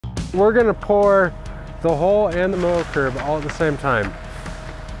we're gonna pour the hole and the mower curb all at the same time.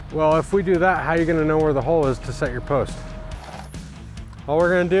 Well, if we do that, how are you gonna know where the hole is to set your post? All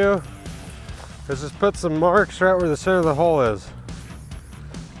we're gonna do is just put some marks right where the center of the hole is.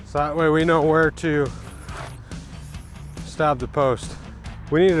 So that way we know where to stab the post.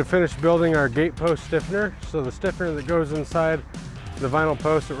 We need to finish building our gate post stiffener. So the stiffener that goes inside the vinyl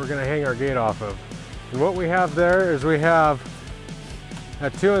post that we're gonna hang our gate off of. And what we have there is we have a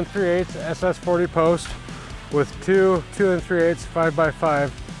 2 3/8 SS40 post with two 2 3/8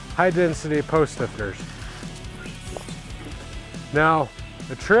 5x5 high density post stiffeners. Now,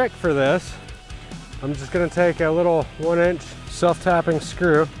 the trick for this, I'm just gonna take a little 1-inch self-tapping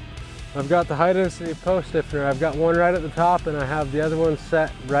screw. I've got the high density post stiffener. I've got one right at the top and I have the other one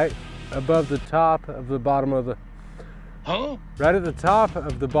set right above the top of the bottom of the, right at the top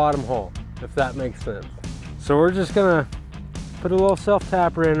of the bottom hole, if that makes sense. So we're just gonna put a little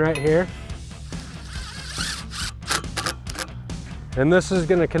self-tapper in right here. And this is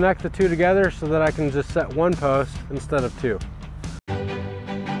gonna connect the two together so that I can just set one post instead of two.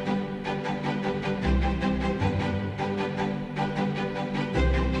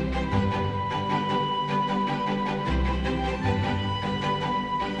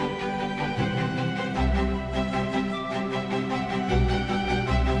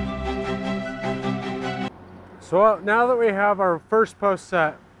 So now that we have our first post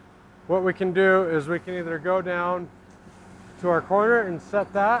set, what we can do is we can either go down to our corner and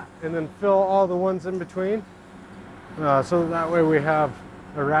set that and then fill all the ones in between so that way we have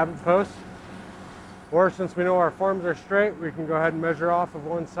a rabbet post. Or since we know our forms are straight, we can go ahead and measure off of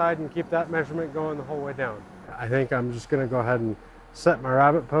one side and keep that measurement going the whole way down. I think I'm just going to go ahead and set my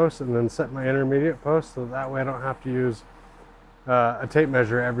rabbet post and then set my intermediate post so that way I don't have to use a tape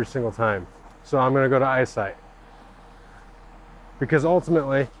measure every single time. So I'm going to go to eyesight. Because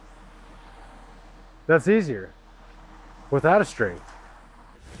ultimately, that's easier without a string.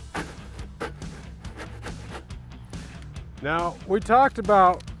 Now, we talked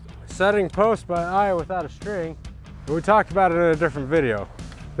about setting posts by eye without a string, but we talked about it in a different video.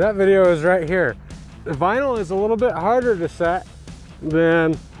 That video is right here. The vinyl is a little bit harder to set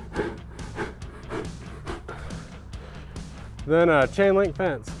than a chain link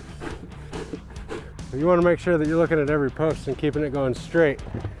fence. You want to make sure that you're looking at every post and keeping it going straight.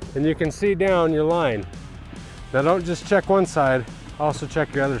 And you can see down your line. Now don't just check one side, also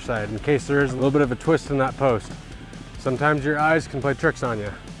check your other side in case there is a little bit of a twist in that post. Sometimes your eyes can play tricks on you.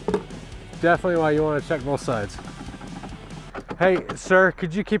 Definitely why you want to check both sides. Hey, sir,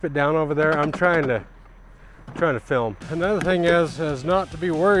 could you keep it down over there? I'm trying to film. Another thing is not to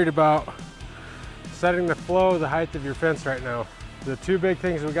be worried about setting the flow, the height of your fence right now. The two big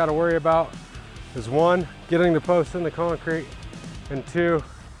things we got to worry about is one, getting the post in the concrete, and two,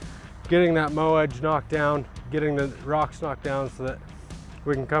 getting that mow edge knocked down, getting the rocks knocked down so that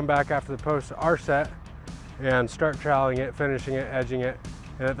we can come back after the posts are set and start troweling it, finishing it, edging it.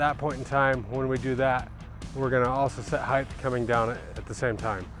 And at that point in time, when we do that, we're gonna also set height coming down at the same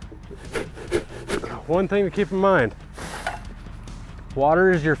time. One thing to keep in mind, water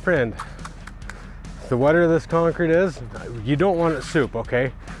is your friend. The wetter this concrete is, you don't want it soup,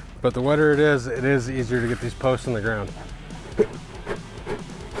 okay? But the wetter it is easier to get these posts in the ground.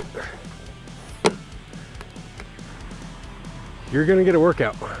 You're gonna get a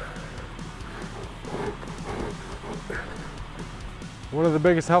workout. One of the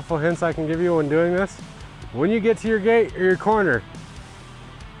biggest helpful hints I can give you when doing this, when you get to your gate or your corner,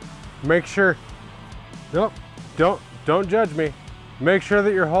 make sure, nope, don't judge me. Make sure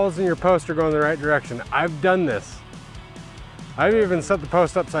that your holes in your post are going the right direction. I've done this. I've even set the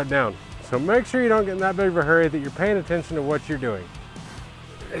post upside down. So make sure you don't get in that big of a hurry, that you're paying attention to what you're doing.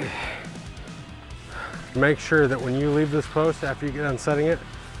 Make sure that when you leave this post, after you get done setting it,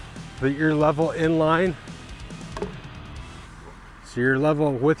 that you're level in line. So you're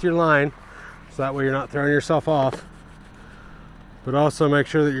level with your line, so that way you're not throwing yourself off. But also make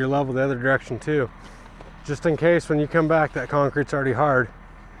sure that you're level the other direction too. Just in case when you come back, that concrete's already hard,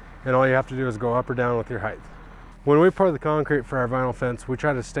 and all you have to do is go up or down with your height. When we pour the concrete for our vinyl fence, we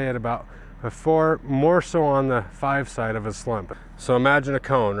try to stay at about a 4, more so on the 5 side of a slump. So imagine a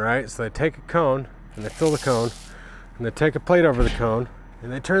cone, right? So they take a cone, and they fill the cone, and they take a plate over the cone,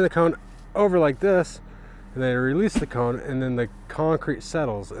 and they turn the cone over like this, and they release the cone, and then the concrete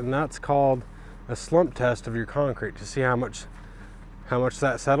settles, and that's called a slump test of your concrete. To see how much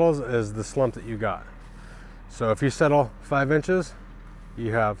that settles is the slump that you got. So if you settle 5 inches,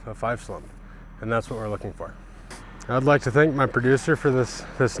 you have a 5 slump, and that's what we're looking for. I'd like to thank my producer for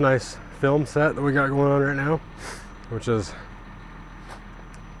this nice film set that we got going on right now, which is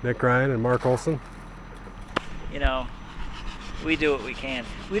Nick Ryan and Mark Olson. You know, we do what we can.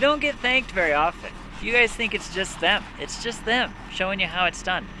 We don't get thanked very often. You guys think it's just them. It's just them showing you how it's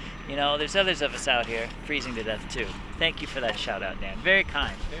done. You know, there's others of us out here freezing to death too. Thank you for that shout out, Dan. Very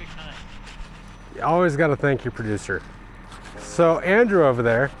kind, very kind. You always got to thank your producer. So Andrew over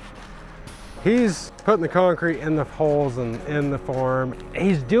there, he's putting the concrete in the holes and in the form.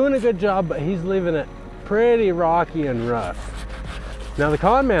 He's doing a good job, but he's leaving it pretty rocky and rough. Now the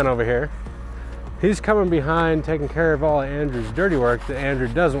con man over here, he's coming behind, taking care of all of Andrew's dirty work that Andrew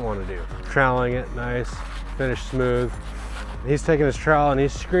doesn't want to do. Troweling it nice, finished smooth. He's taking his trowel and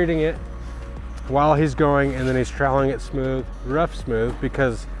he's screeding it while he's going, and then he's troweling it smooth, rough smooth,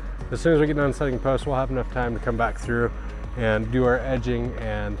 because as soon as we get done setting posts, we'll have enough time to come back through and do our edging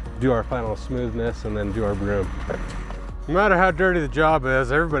and do our final smoothness and then do our broom. No matter how dirty the job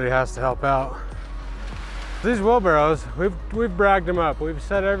is, everybody has to help out. These wheelbarrows, we've bragged them up. We've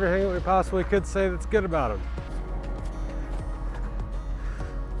said everything that we possibly could say that's good about them.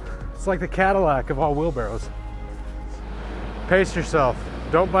 It's like the Cadillac of all wheelbarrows. Pace yourself.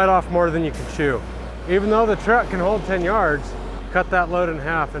 Don't bite off more than you can chew. Even though the truck can hold 10 yards, cut that load in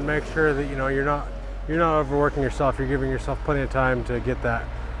half and make sure that you're not overworking yourself. You're giving yourself plenty of time to get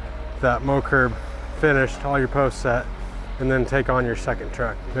that mow curb finished, all your posts set, and then take on your second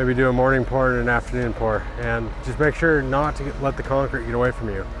truck. Maybe do a morning pour and an afternoon pour, and just make sure not to let the concrete get away from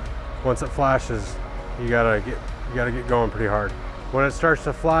you. Once it flashes, you gotta get going pretty hard. When it starts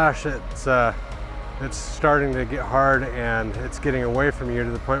to flash, it's starting to get hard and it's getting away from you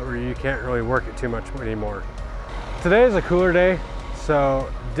to the point where you can't really work it too much anymore. Today is a cooler day,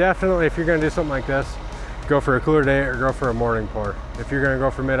 so definitely if you're gonna do something like this, go for a cooler day or go for a morning pour. If you're gonna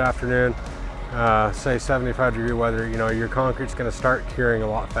go for mid-afternoon, say 75-degree weather, your concrete's gonna start curing a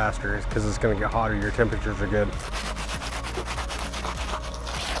lot faster because it's gonna get hotter, your temperatures are good.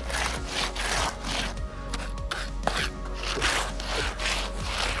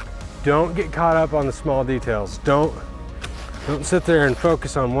 Don't get caught up on the small details. Don't sit there and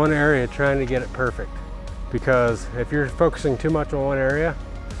focus on one area trying to get it perfect. Because if you're focusing too much on one area,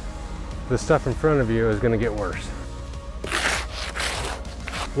 the stuff in front of you is gonna get worse.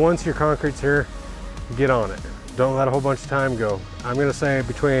 Once your concrete's here, get on it. Don't let a whole bunch of time go. I'm gonna say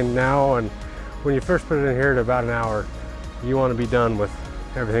between now and when you first put it in here to about an hour, you wanna be done with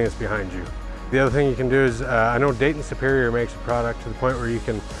everything that's behind you. The other thing you can do is, I know Dayton Superior makes a product to the point where you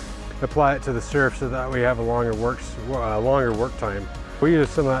can apply it to the surf so that we have a longer work time. We use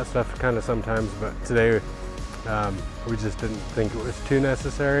some of that stuff kind of sometimes, but today we just didn't think it was too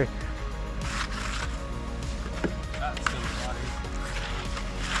necessary.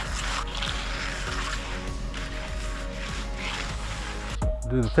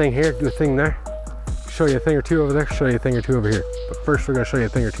 Do the thing here, do the thing there. Show you a thing or two over there, show you a thing or two over here. But first we're gonna show you a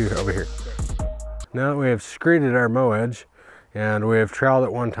thing or two over here. Now that we have screeded our mow edge and we have troweled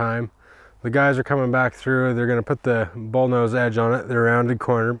it one time, the guys are coming back through. They're gonna put the bullnose edge on it, the rounded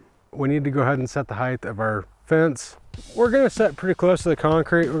corner. We need to go ahead and set the height of our fence. We're gonna set pretty close to the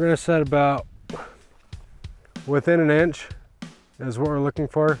concrete. We're gonna set about within an inch is what we're looking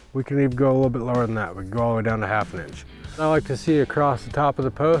for. We can even go a little bit lower than that. We can go all the way down to ½ inch. I like to see across the top of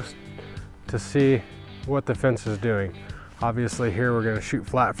the post to see what the fence is doing. Obviously here we're gonna shoot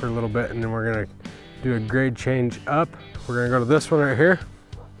flat for a little bit and then we're gonna do a grade change up. We're gonna go to this one right here.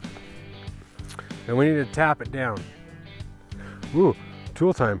 And we need to tap it down. Ooh,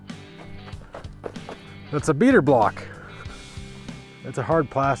 tool time. That's a beater block. It's a hard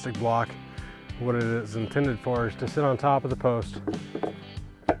plastic block. What it is intended for is to sit on top of the post,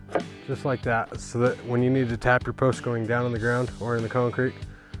 just like that, so that when you need to tap your post going down on the ground or in the concrete,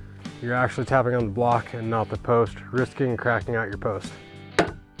 you're actually tapping on the block and not the post, risking cracking out your post.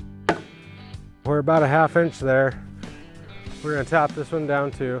 We're about a ½ inch there. We're gonna tap this one down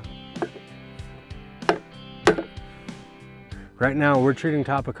too. Right now we're treating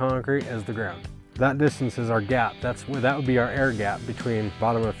top of concrete as the ground. That distance is our gap. That would be our air gap between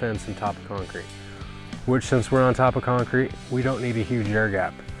bottom of fence and top of concrete. Which, since we're on top of concrete, we don't need a huge air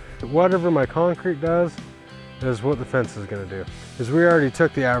gap. Whatever my concrete does is what the fence is gonna do. Because we already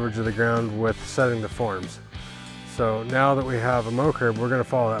took the average of the ground with setting the forms. So now that we have a mow curb, we're gonna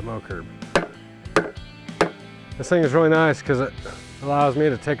follow that mow curb. This thing is really nice because it allows me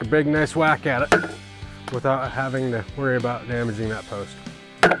to take a big, nice whack at it without having to worry about damaging that post.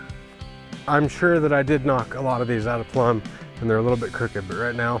 I'm sure that I did knock a lot of these out of plumb and they're a little bit crooked, but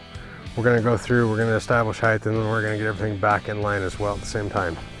right now we're gonna go through, we're gonna establish height, and then we're gonna get everything back in line as well at the same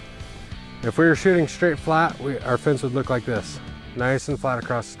time. If we were shooting straight flat, our fence would look like this, nice and flat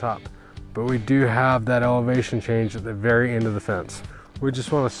across the top. But we do have that elevation change at the very end of the fence. we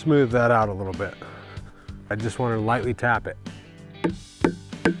just want to smooth that out a little bit. I just want to lightly tap it.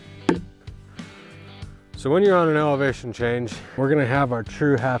 So when you're on an elevation change, we're gonna have our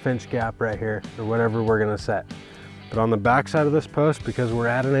true 1/2 inch gap right here, or whatever we're gonna set. But on the back side of this post, because we're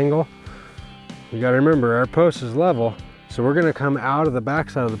at an angle, you gotta remember our post is level, so we're gonna come out of the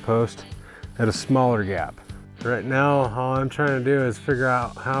back side of the post at a smaller gap. Right now, all I'm trying to do is figure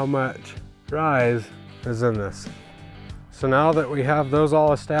out how much rise is in this. So now that we have those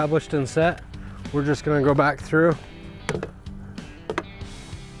all established and set, we're just gonna go back through.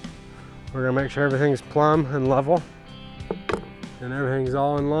 We're gonna make sure everything's plumb and level and everything's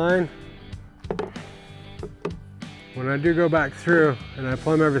all in line. When I do go back through and I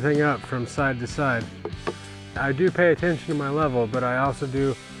plumb everything up from side to side, I do pay attention to my level, but I also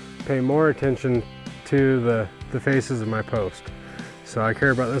do pay more attention to the faces of my post. So I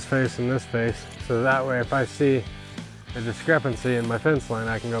care about this face and this face, so that way if I see a discrepancy in my fence line,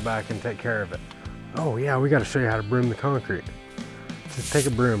 I can go back and take care of it. Oh yeah, we gotta show you how to broom the concrete. Just take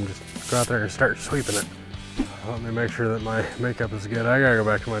a broom, just go out there and start sweeping it. Let me make sure that my makeup is good. I gotta go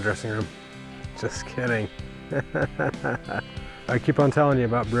back to my dressing room. Just kidding. I keep on telling you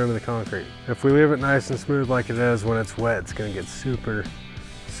about brooming the concrete. If we leave it nice and smooth like it is, when it's wet, it's gonna get super,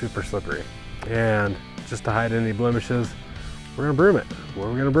 super slippery. And just to hide any blemishes, we're gonna broom it. What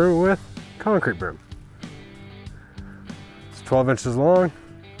are we gonna broom it with? Concrete broom. It's 12 inches long,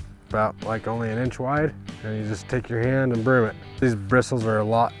 about like only 1 inch wide, and you just take your hand and broom it. These bristles are a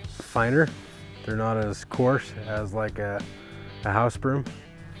lot finer. They're not as coarse as like a house broom,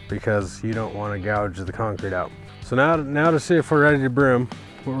 because you don't want to gouge the concrete out. So now to see if we're ready to broom,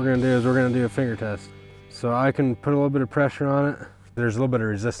 what we're gonna do is we're gonna do a finger test. So I can put a little bit of pressure on it. There's a little bit of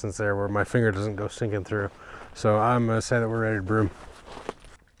resistance there where my finger doesn't go sinking through. So I'm gonna say that we're ready to broom.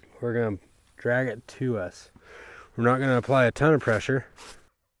 We're gonna drag it to us. We're not gonna apply a ton of pressure.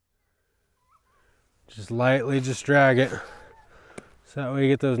 Just lightly just drag it. So that way you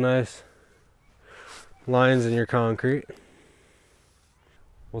get those nice lines in your concrete.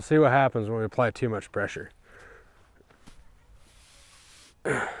 We'll see what happens when we apply too much pressure.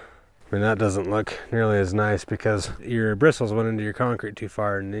 I mean, that doesn't look nearly as nice because your bristles went into your concrete too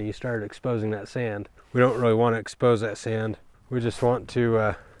far and then you started exposing that sand. We don't really want to expose that sand. We just want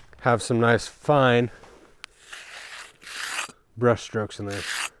to have some nice fine brush strokes in there.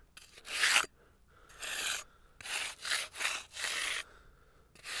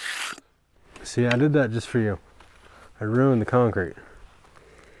 See, I did that just for you. I ruined the concrete.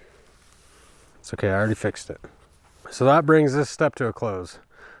 It's okay, I already fixed it. So that brings this step to a close.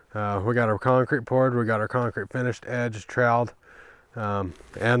 We got our concrete poured, we got our concrete finished, edged, troweled,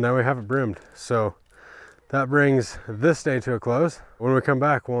 and now we have it broomed. So that brings this day to a close. When we come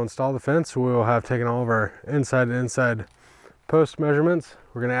back, we'll install the fence. We will have taken all of our inside to inside post measurements.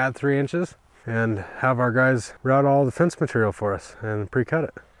 We're gonna add 3 inches and have our guys route all the fence material for us and pre-cut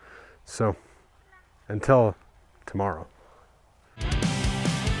it. So until tomorrow.